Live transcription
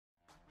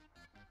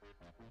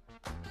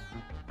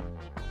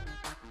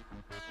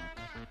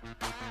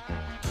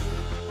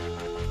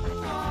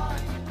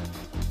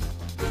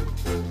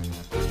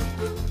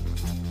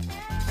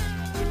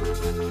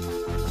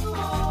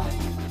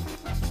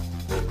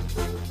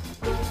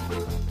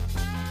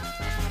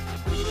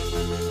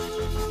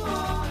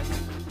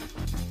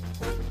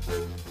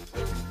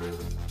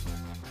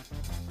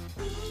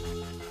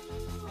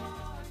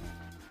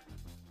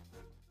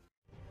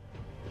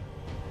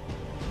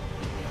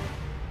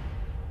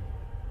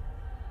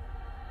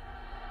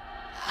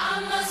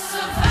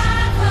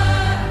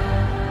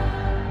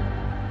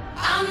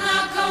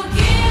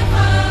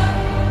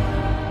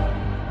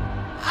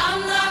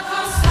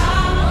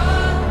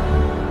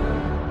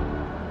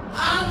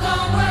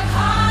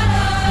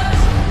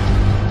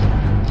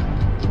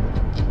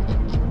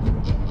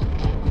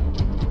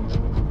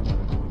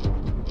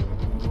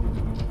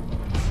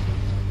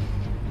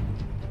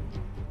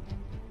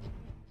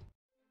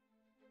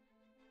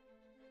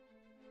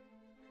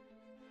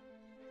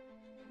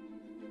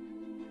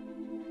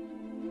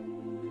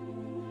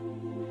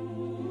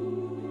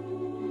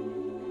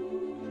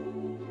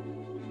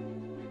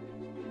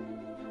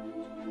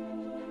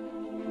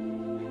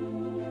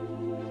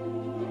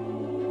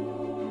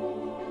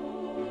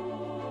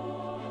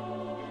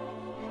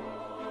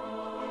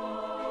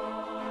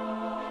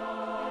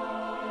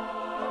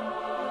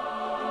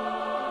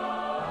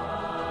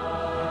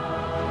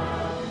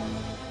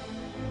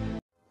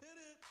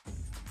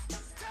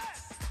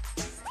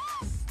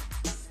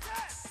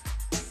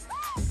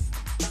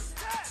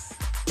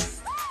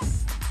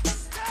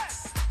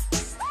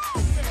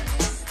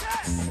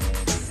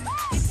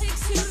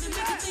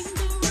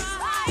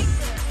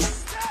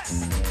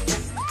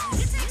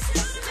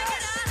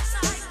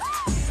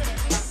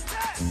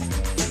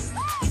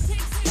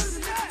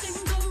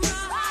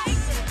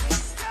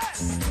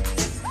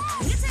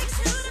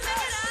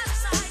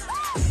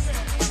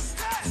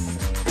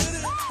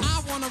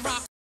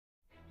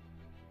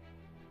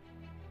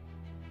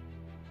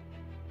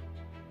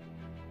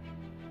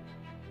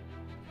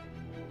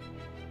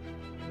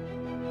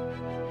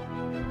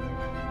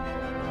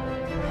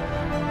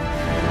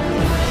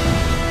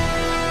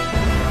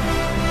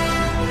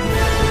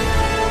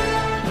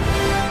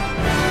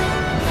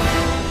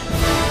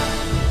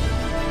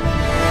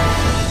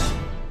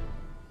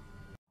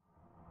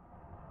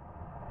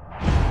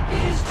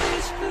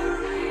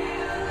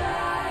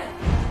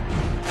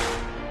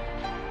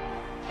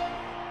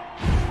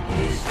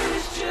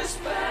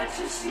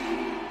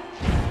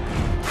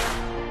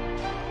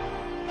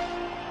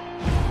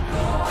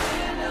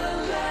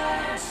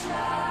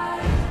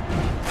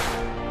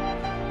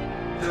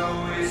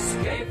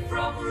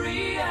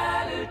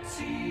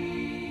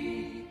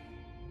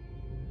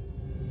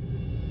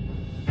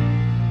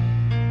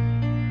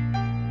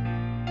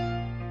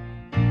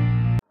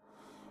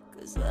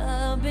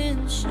I've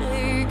been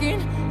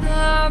shaking,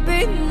 I've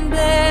been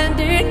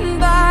bending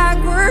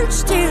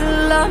backwards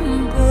till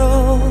I'm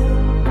broke,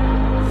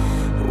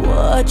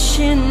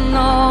 watching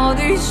all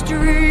these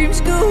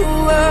dreams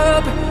go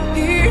up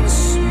in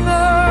smoke.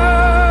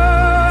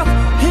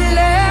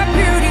 Let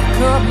beauty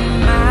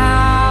come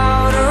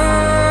out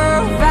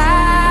of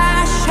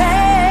ashes.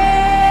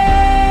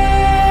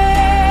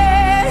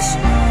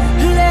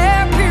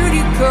 Let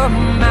beauty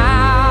come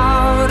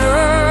out of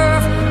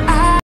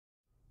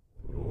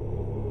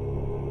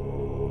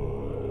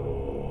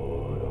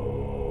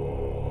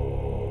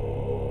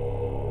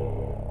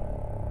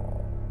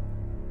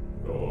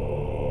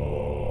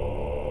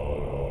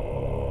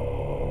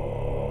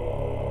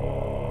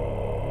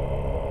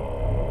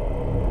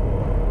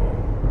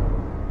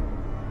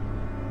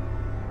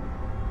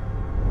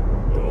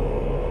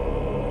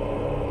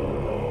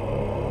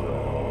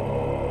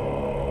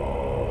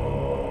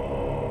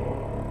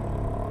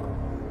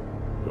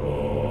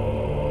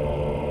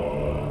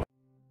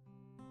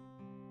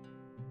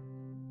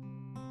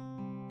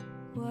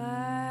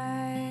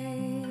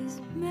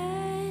wise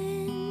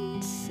men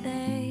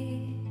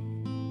say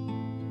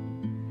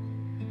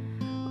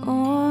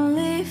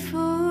only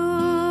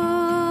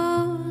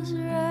fools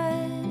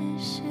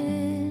rush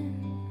in,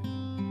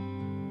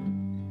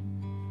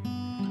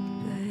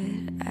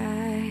 but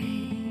I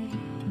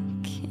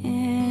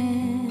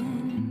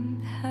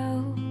can't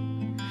help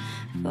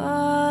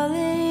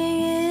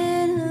falling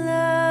in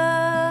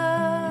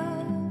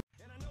love.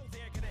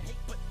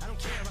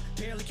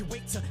 Barely can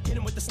wait to hit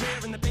him with the snare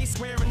and the bass,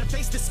 square in the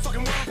face. This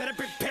fucking world better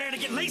prepare to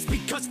get laced,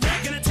 because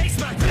they're gonna taste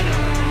my venom.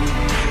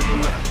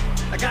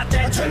 I got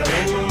that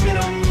adrenaline in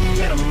 'em,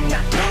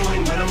 not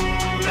knowing when I'm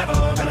never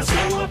gonna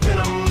slow up in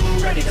 'em.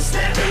 Ready to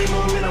snap any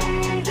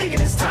momentum,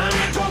 thinking it's time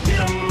to go get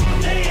 'em.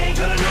 They ain't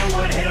gonna know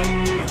what hit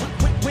 'em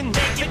when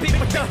they get beat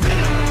with the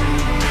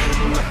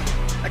venom.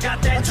 I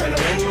got that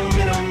adrenaline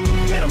in 'em,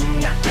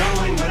 not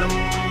knowing when I'm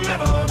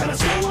never gonna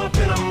slow up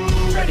in 'em.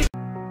 Ready.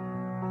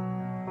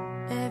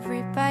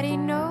 Everybody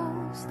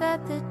knows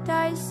that the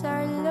dice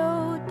are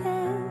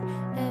loaded.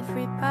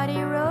 Everybody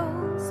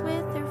rolls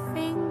with their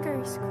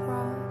fingers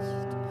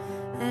crossed.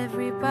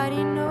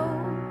 Everybody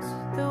knows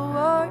the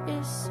war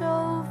is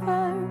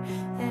over.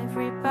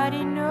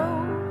 Everybody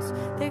knows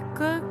the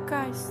good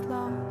guys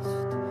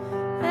lost.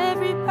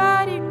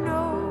 Everybody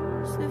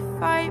knows the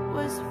fight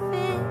was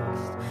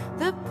fixed.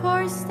 The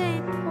poor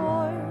stay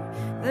poor,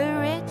 the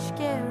rich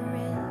get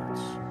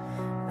rich.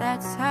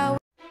 That's how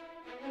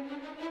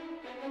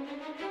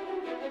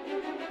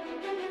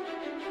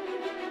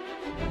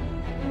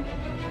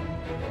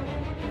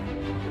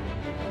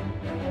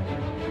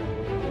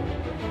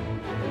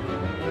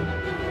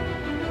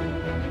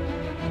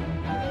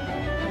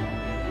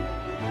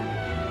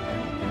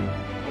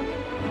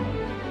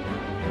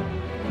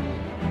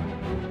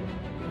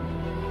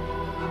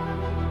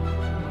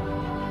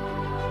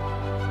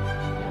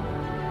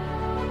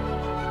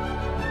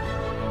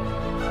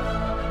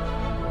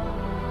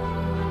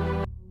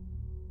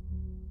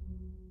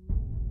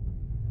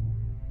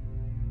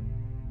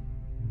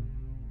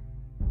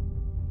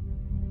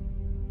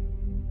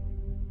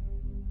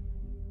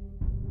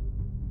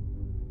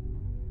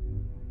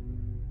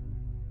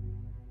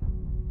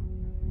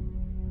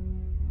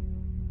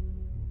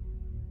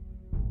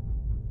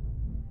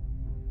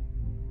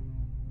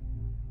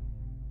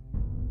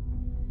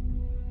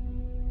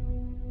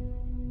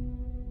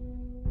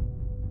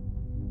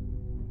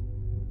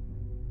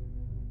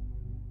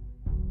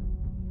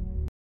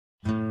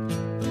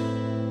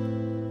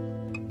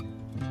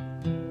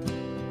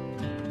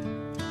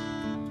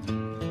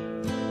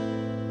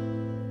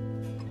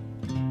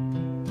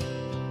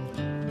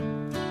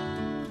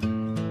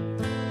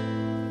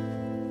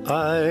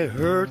I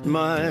hurt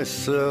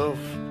myself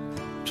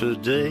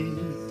today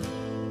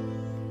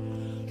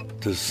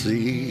to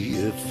see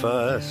if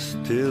I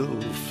still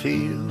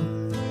feel.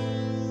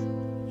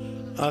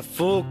 I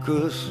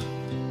focus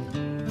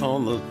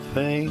on the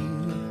pain.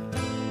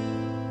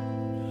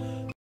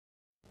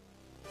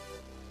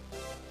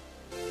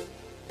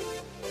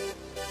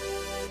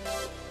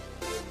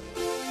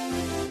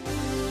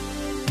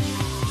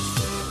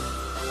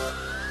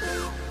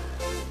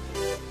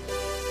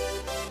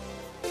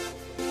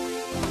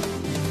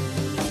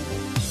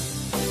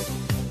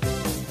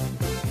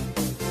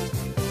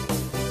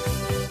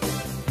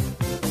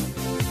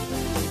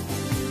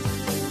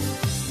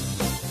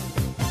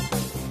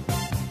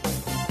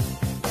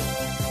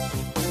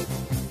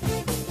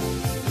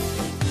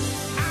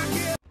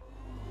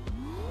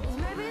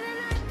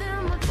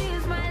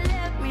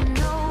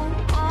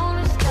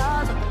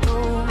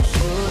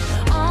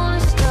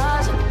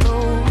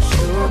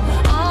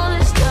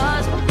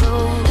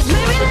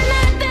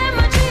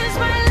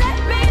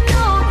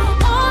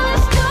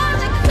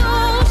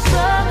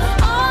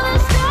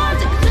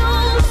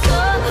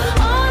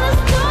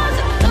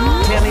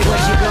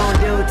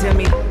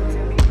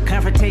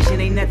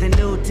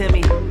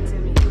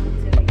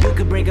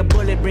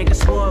 bring a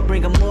sword,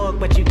 bring a morgue,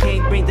 but you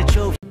can't bring the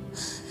truth.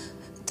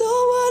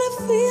 Don't wanna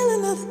feel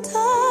another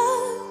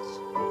touch.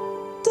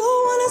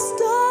 Don't wanna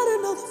stop.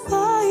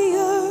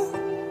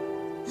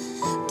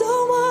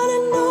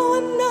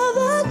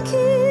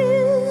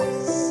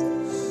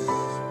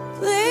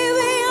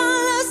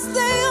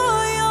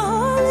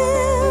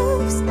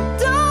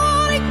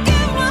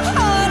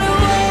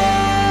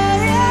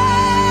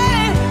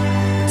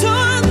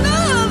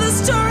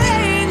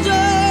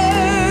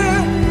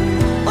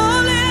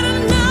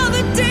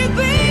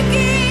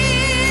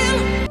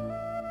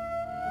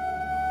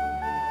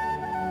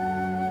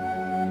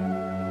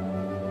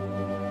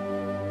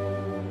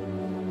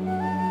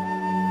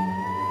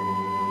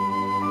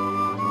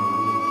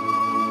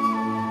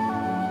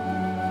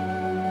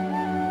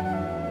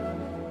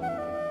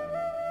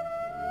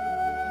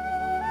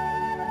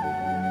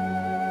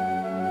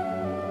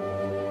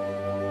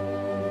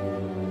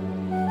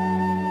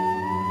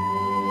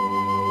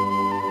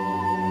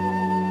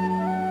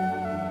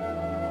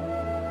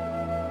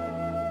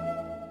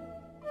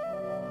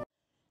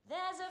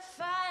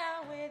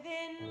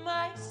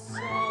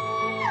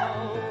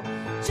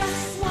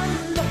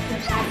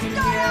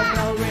 nightingale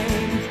bell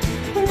ring.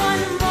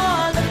 One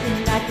more look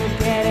and I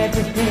forget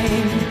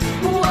everything.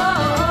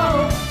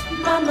 Whoa,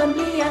 Mamma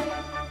Mia,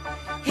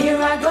 here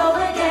I go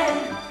again.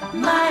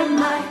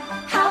 My,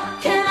 how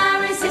can I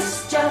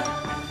resist ya?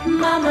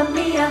 Mamma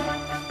Mia,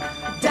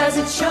 does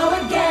it show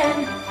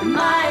again?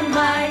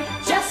 My,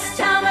 just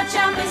how much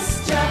I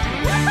missed ya.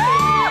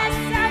 Yes,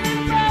 I'm a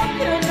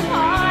broken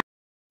heart.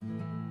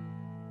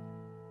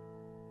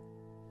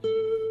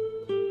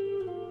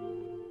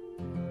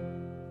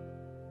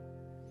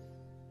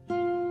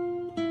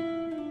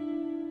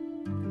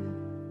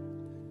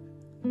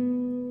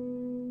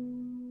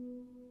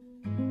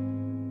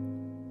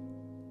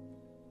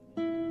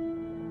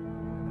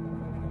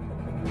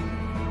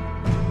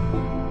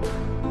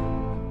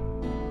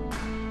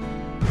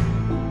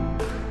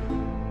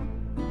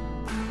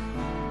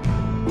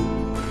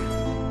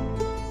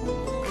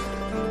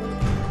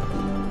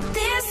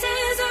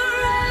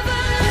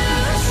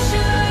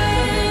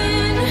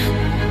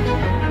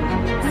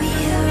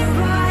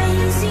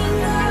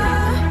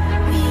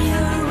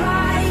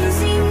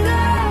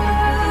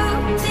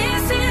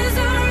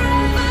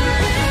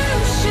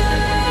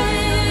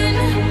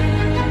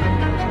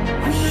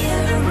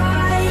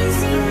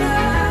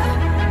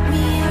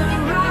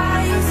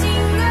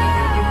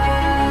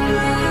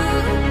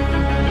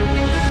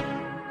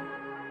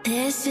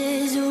 This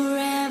is a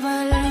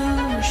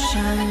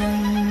revolution.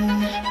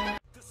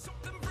 There's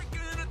something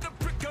breaking at the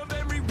brick of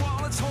every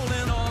wall. It's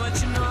holding all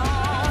that you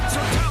know. So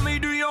tell me,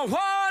 do you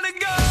want to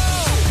go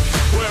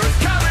where it's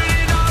covered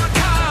in all the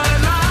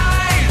colored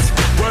lights,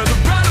 where the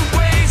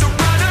runaways are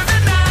running the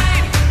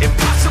night?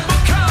 Impossible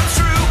comes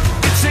true.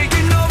 It's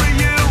taking over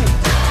you.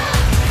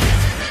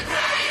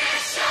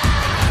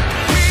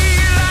 We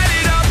light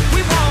it up.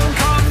 We won't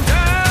come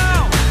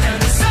down, and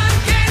the sun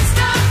can't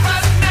stop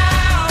us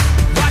now.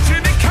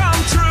 Watching it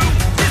come true.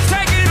 It's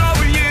taking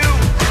over you.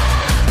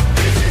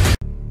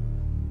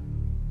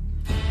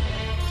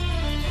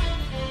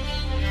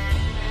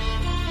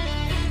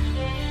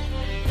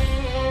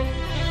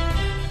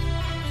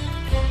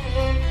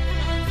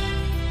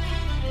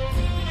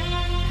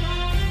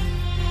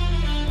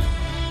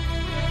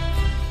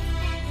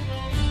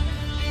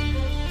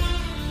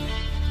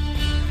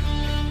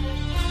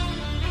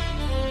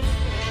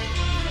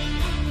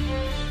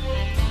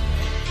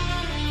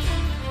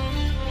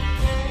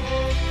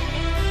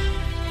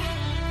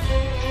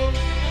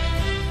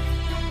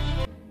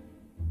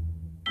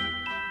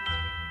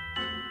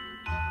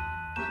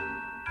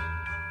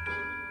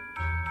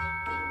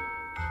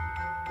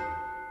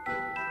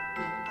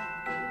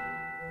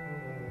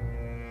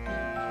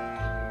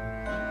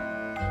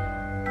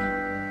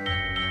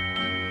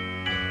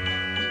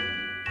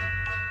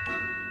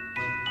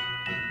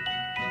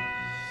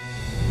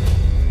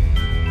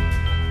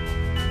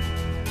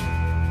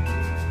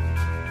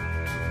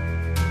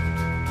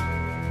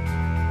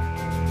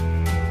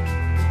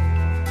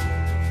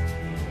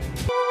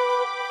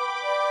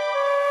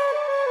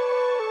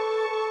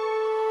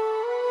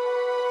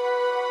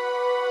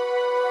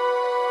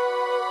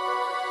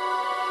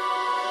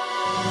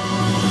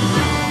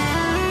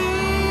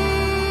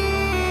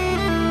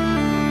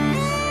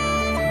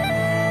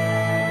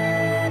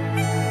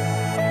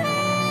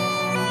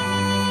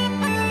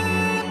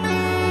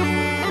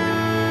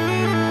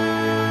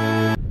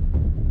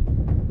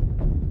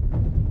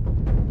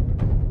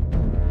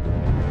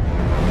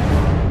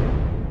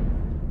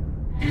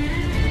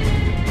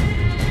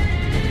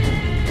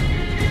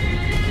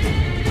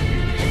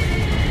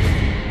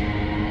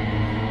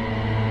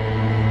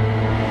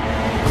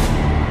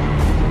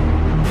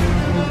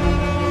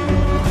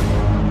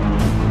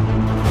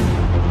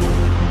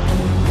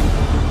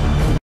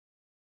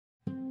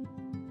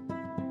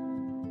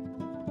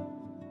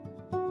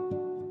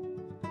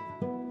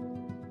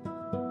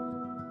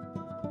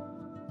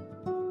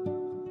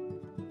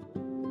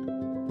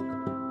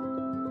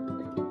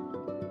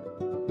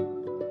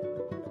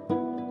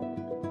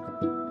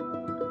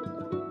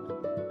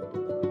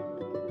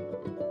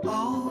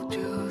 All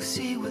to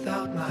see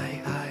without my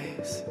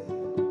eyes.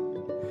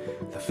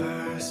 The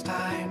first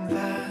time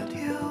that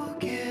you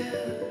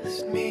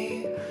kissed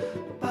me,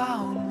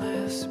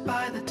 boundless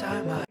by the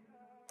time I.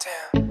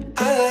 Damn.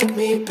 I like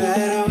me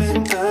better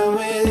when I'm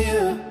with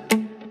you.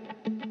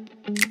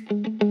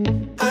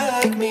 I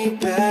like me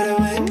better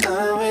when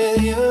I'm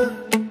with you.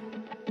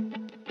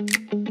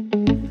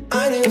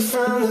 I knew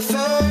from the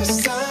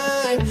first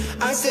time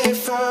I'd stay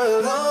for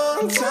a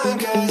long time,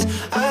 'cause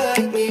I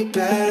like me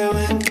better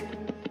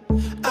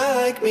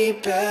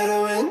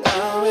when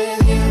I'm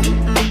with you.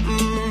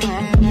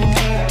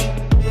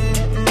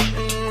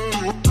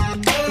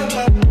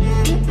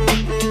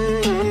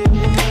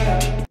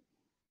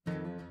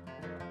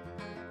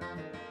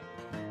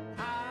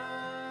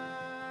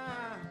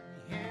 I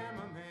am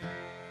a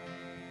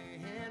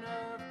man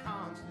of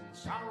constant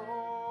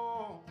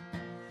sorrow.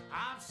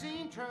 I've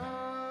seen trouble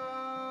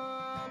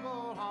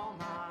all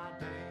my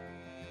day.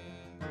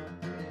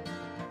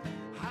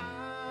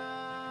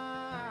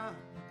 I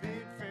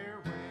bid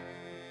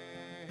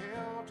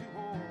farewell to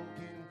old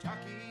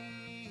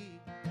Kentucky,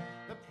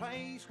 the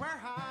place where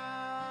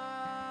I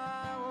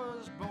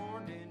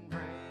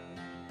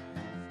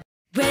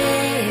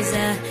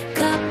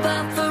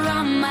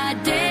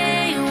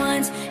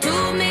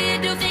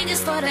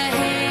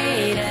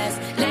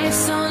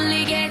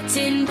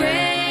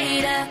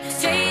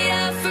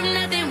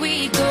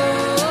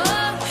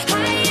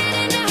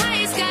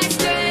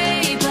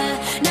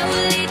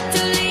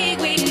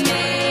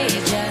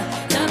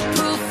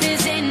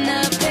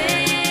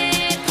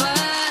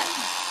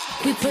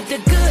We put the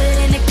good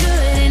in the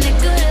good in the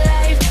good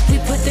life. We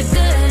put the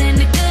good in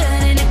the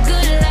good in the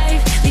good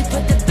life. We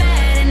put the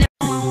bad in the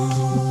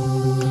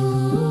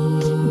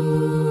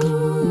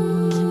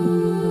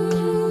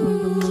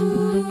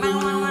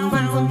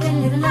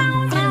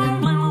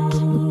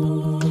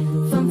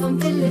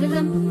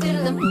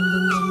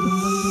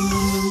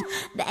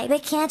Baby,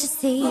 can't you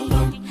see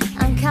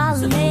I'm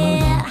calling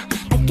it?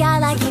 A guy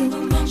like you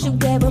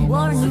should wear a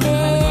warning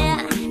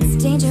bit. It's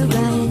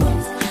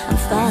dangerous, I'm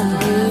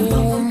falling.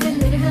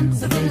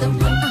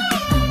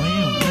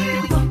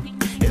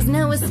 There's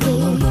no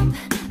escape,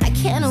 I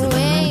can't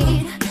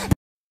wait.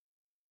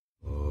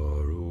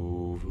 Far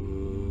over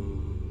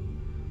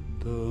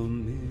the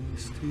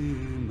misty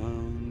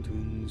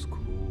mountains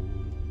cold,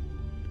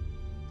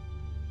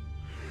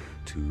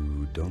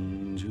 to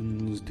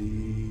dungeons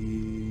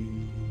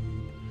deep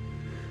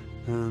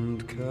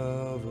and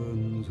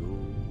caverns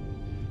old.